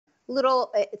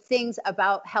little things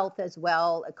about health as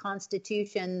well, a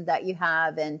constitution that you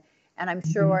have, and I'm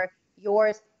sure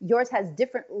yours has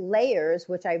different layers,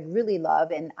 which I really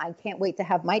love, and I can't wait to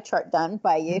have my chart done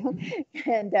by you.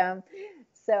 And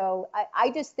so I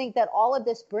just think that all of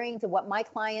this brings to what my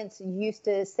clients used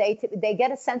to say. They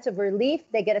get a sense of relief.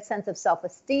 They get a sense of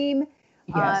self-esteem.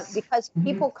 Yes. Because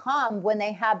people come when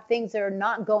they have things that are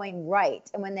not going right.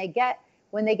 And when they get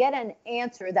an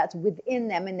answer that's within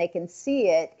them and they can see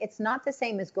it, it's not the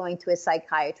same as going to a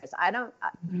psychiatrist.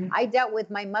 I dealt with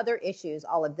my mother issues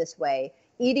all of this way,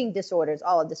 eating disorders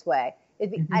all of this way.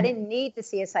 I didn't need to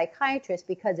see a psychiatrist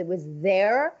because it was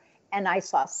there, and I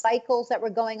saw cycles that were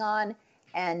going on.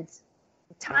 And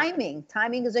timing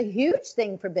is a huge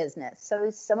thing for business. So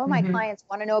some of my clients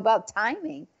want to know about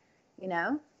timing, you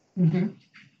know?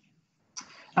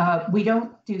 We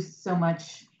don't do so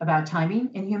much about timing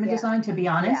in human design, to be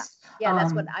honest. Yeah,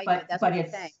 that's what I do. That's what you're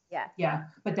saying. Yeah.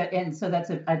 So that's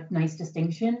a nice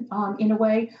distinction in a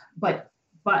way. But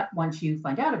once you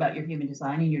find out about your human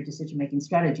design and your decision-making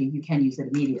strategy, you can use it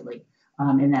immediately.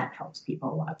 And that helps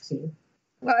people a lot too.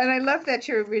 Well, and I love that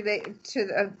you're related to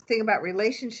the thing about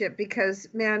relationship, because,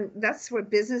 man, that's what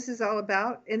business is all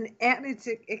about. And it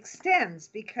extends,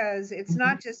 because it's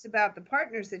not just about the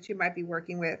partners that you might be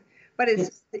working with, but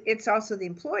it's also the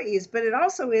employees, but it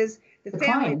also is the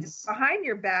family that's behind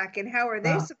your back, and how are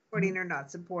they supporting or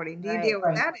not supporting? Do you deal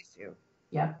with that issue?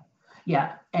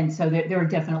 Yeah. And so there are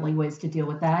definitely ways to deal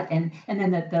with that. And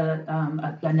then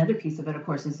another piece of it, of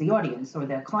course, is the audience or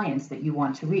the clients that you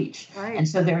want to reach. Right. And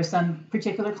so there are some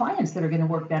particular clients that are going to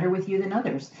work better with you than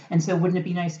others. And so wouldn't it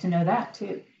be nice to know that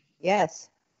too? Yes.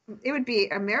 It would be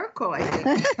a miracle, I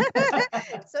think.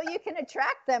 So you can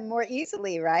attract them more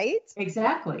easily, right?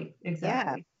 Exactly.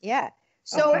 Yeah.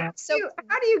 So,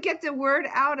 how do you get the word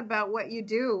out about what you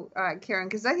do, Karen?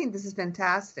 Because I think this is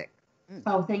fantastic.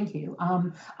 Oh, thank you.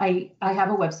 I have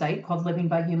a website called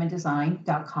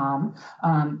livingbyhumandesign.com.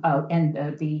 And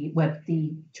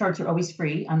the charts are always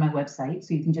free on my website.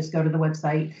 So you can just go to the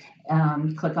website,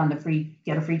 click on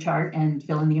get a free chart, and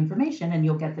fill in the information, and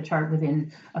you'll get the chart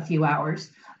within a few hours.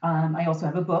 I also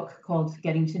have a book called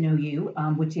Getting to Know You,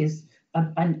 which is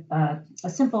a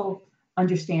simple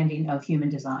understanding of human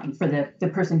design for the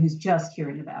person who's just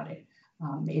hearing about it.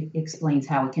 It explains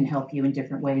how it can help you in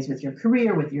different ways with your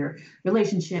career, with your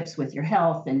relationships, with your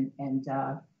health, and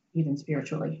even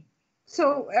spiritually.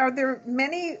 So are there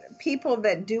many people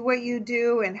that do what you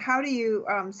do, and how do you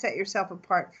set yourself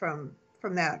apart from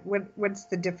that? What's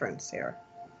the difference there?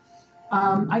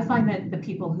 I find that the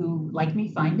people who like me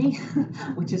find me,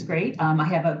 which is great. I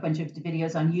have a bunch of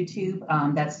videos on YouTube.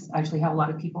 That's actually how a lot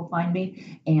of people find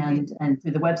me, and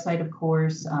through the website, of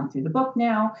course, through the book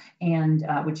now, and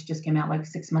which just came out like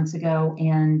 6 months ago.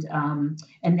 And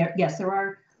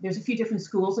there's a few different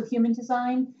schools of human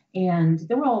design, and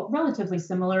they're all relatively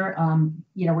similar.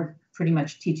 We're pretty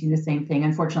much teaching the same thing.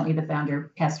 Unfortunately, the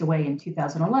founder passed away in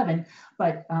 2011,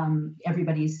 but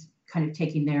everybody's kind of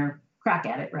taking their crack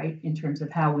at it, right, in terms of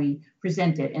how we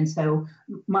present it. And so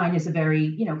mine is a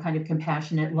very, kind of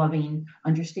compassionate, loving,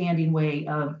 understanding way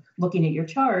of looking at your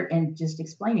chart and just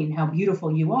explaining how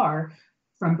beautiful you are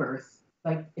from birth.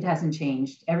 Like, it hasn't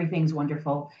changed. Everything's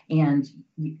wonderful. And,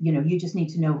 you just need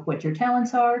to know what your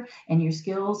talents are and your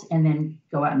skills, and then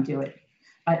go out and do it.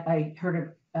 I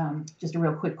heard just a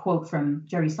real quick quote from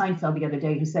Jerry Seinfeld the other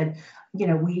day, who said,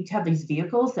 we have these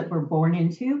vehicles that we're born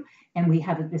into, and we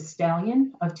have this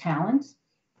stallion of talent.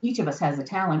 Each of us has a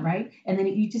talent, right? And then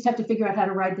you just have to figure out how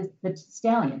to ride the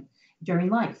stallion during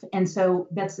life. And so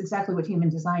that's exactly what human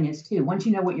design is too. Once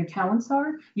you know what your talents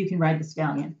are, you can ride the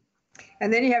stallion.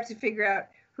 And then you have to figure out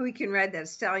who you can ride that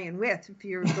stallion with if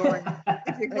you're going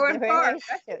far.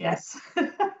 Yes.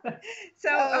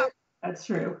 So that's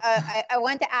true. I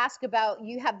wanted to ask about,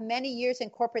 you have many years in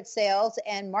corporate sales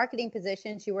and marketing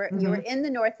positions. You were in the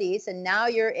Northeast, and now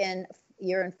you're in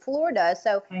Florida.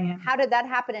 So how did that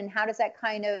happen, and how does that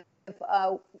kind of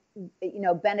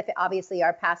benefit? Obviously,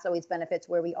 our past always benefits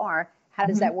where we are. How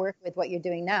does that work with what you're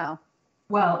doing now?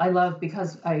 Well, I love,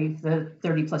 because the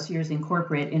 30 plus years in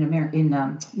corporate in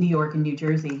New York and New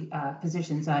Jersey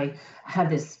positions, I have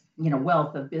this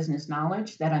wealth of business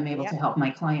knowledge that I'm able to help my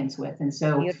clients with. And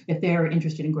so if they're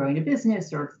interested in growing a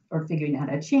business or figuring out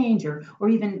how to change, or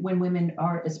even when women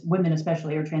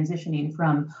especially are transitioning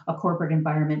from a corporate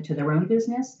environment to their own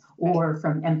business, or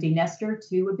from empty nester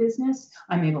to a business,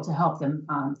 I'm able to help them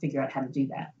figure out how to do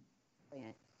that.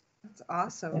 That's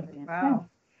awesome. Wow.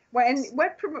 Well, and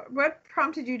what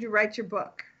prompted you to write your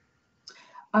book?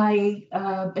 I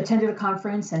attended a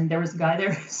conference, and there was a guy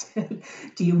there who said,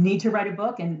 "Do you need to write a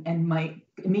book?" And my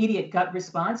immediate gut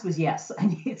response was, "Yes,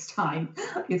 it's time.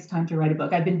 It's time to write a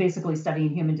book." I've been basically studying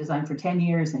human design for 10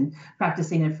 years and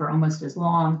practicing it for almost as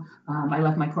long. I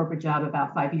left my corporate job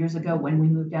about 5 years ago when we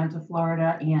moved down to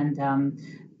Florida, and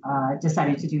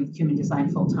decided to do human design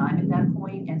full time at that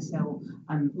point. And so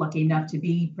I'm lucky enough to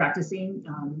be practicing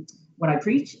what I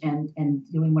preach and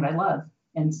doing what I love.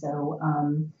 And so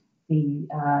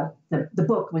the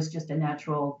book was just a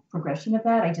natural progression of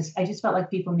that. I just felt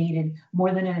like people needed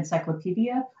more than an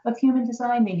encyclopedia of human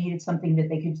design. They needed something that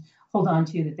they could hold on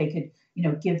to, that they could,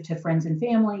 give to friends and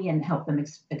family and help them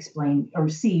explain or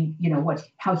see,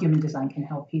 how human design can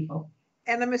help people.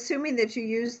 And I'm assuming that you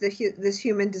use this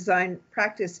human design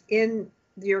practice in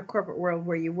your corporate world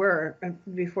where you were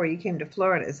before you came to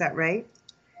Florida. Is that right?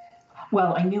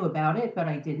 Well, I knew about it, but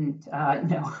I didn't.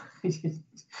 No,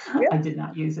 Really? I did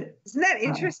not use it. Isn't that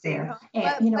interesting?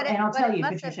 And I'll tell you, it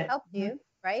must Patricia, have helped you,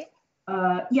 right?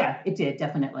 Yeah, it did,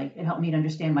 definitely. It helped me to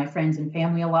understand my friends and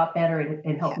family a lot better.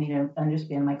 It helped me to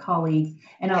understand my colleagues.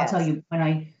 And I'll tell you, when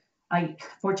I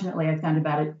fortunately I found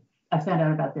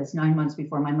out about this 9 months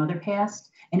before my mother passed,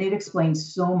 and it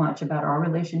explains so much about our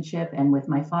relationship and with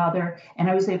my father. And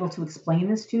I was able to explain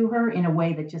this to her in a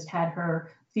way that just had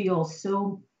her feel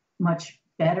so much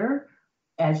better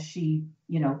as she,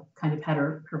 kind of had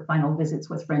her final visits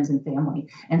with friends and family.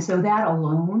 And so that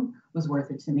alone was worth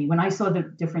it to me. When I saw the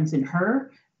difference in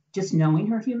her, just knowing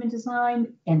her human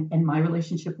design and my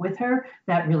relationship with her,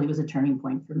 that really was a turning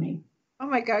point for me. Oh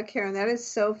my God, Karen, that is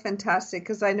so fantastic.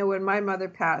 Because I know when my mother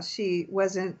passed, she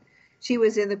was in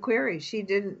the query. She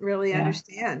didn't really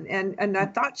understand. And I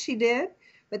thought she did.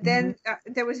 But then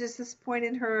there was just this point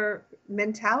in her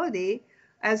mentality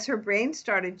as her brain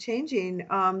started changing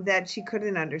that she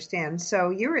couldn't understand.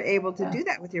 So you were able to do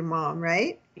that with your mom,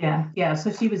 right? Yeah. Yeah.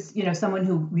 So she was, someone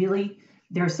who really,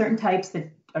 there are certain types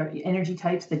that are energy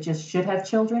types that just should have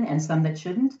children and some that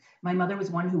shouldn't. My mother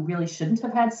was one who really shouldn't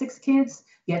have had 6 kids,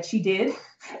 yet she did.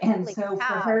 And so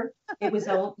for her, it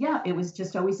was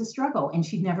just always a struggle, and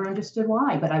she'd never understood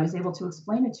why, but I was able to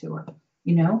explain it to her,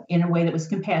 in a way that was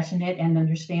compassionate and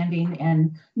understanding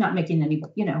and not making any,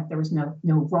 there was no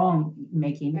wrong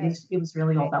making. Right. It was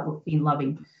really all about being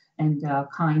loving and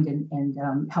kind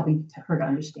and helping her to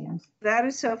understand. That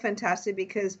is so fantastic,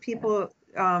 because people,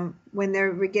 when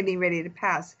they're getting ready to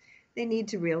pass, they need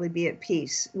to really be at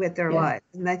peace with their lives.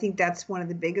 And I think that's one of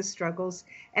the biggest struggles.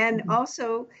 And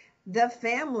also the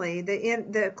family,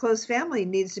 the close family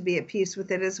needs to be at peace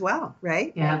with it as well,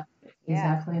 right? Yeah,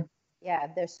 exactly. Yeah,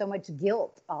 there's so much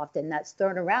guilt often that's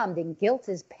thrown around, and guilt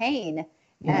is pain.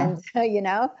 And,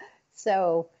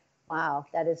 so, wow,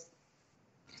 that is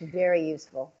very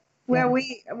useful. Well,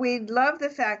 we love the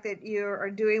fact that you are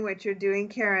doing what you're doing,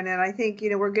 Karen. And I think,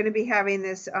 we're going to be having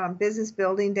this business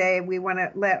building day. We want to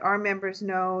let our members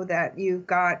know that you've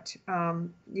got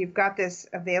this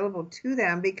available to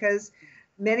them, because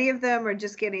many of them are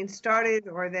just getting started,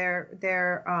 or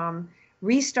they're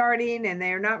restarting and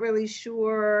they're not really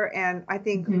sure. And I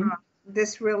think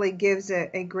this really gives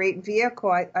a great vehicle.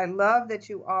 I love that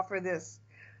you offer this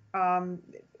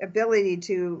ability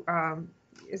to,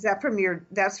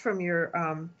 that's from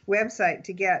your website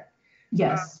to get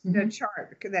the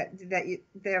chart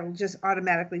they'll just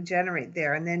automatically generate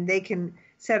there. And then they can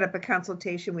set up a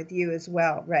consultation with you as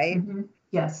well, right? Mm-hmm.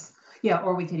 Yes. Yeah.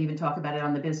 Or we could even talk about it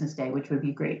on the business day, which would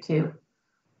be great too.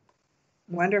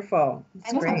 Wonderful.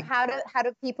 That's great. How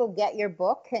do people get your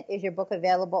book? Is your book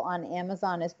available on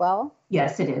Amazon as well?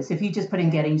 Yes, it is. If you just put in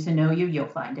Getting to Know You, you'll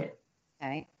find it.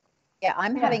 Okay. Yeah,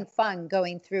 I'm having fun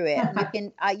going through it.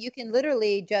 You can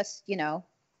literally just,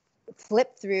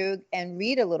 flip through and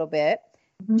read a little bit.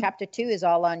 Mm-hmm. Chapter 2 is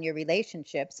all on your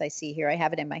relationships. I see here. I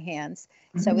have it in my hands.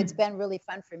 Mm-hmm. So it's been really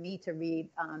fun for me to read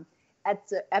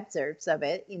excerpts of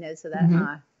it, so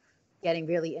that getting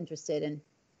really interested in.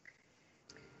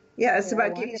 Yeah, it's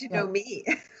about getting to know me.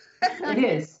 It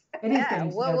is. It is. Yeah,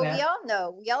 well, we all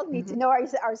know. We all need to know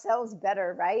ourselves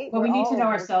better, right? Well, we need to know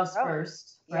ourselves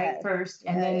first, right? Yes. First,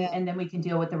 and then we can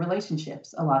deal with the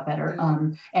relationships a lot better.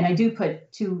 Mm-hmm. And I do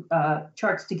put 2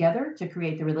 charts together to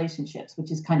create the relationships,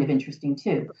 which is kind of interesting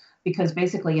too, because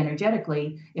basically,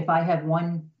 energetically, if I have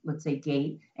one, let's say,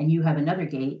 gate, and you have another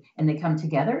gate, and they come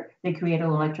together, they create an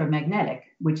electromagnetic,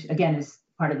 which again is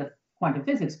part of the quantum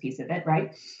physics piece of it,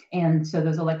 right? And so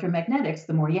those electromagnetics,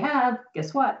 the more you have,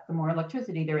 guess what? The more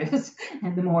electricity there is,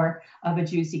 and the more of a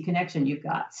juicy connection you've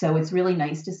got. So it's really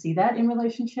nice to see that in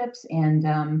relationships.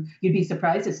 And you'd be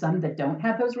surprised at some that don't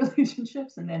have those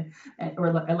relationships,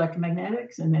 or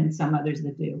electromagnetics, and then some others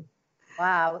that do.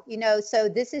 Wow. You know, so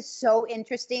this is so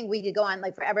interesting. We could go on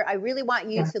like forever. I really want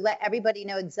you to let everybody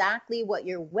know exactly what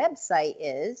your website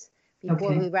is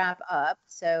before we wrap up.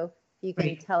 So you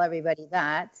can tell everybody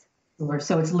that. Sure.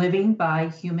 So it's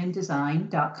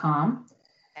livingbyhumandesign.com.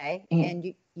 Okay.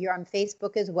 And you're on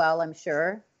Facebook as well, I'm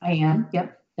sure. I am.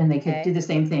 Yep. And they could do the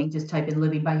same thing. Just type in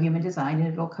Living by Human Design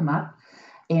and it'll come up.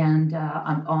 And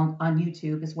I'm on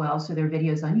YouTube as well. So there are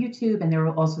videos on YouTube, and there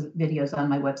are also videos on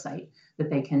my website that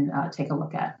they can take a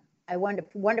look at.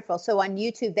 Wonderful. So on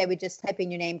YouTube, they would just type in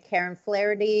your name, Karen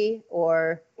FLAHERTY,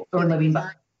 or Living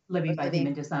by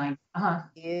Human Design.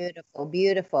 Beautiful,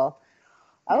 beautiful.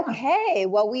 Okay,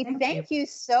 well, we thank you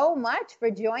so much for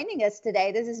joining us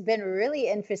today. This has been really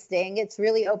interesting. It's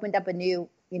really opened up a new,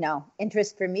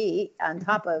 interest for me on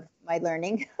top of my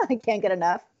learning. I can't get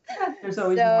enough. There's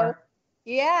always more.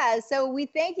 Yeah, so we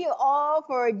thank you all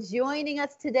for joining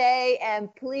us today, and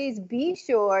please be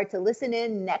sure to listen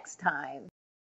in next time.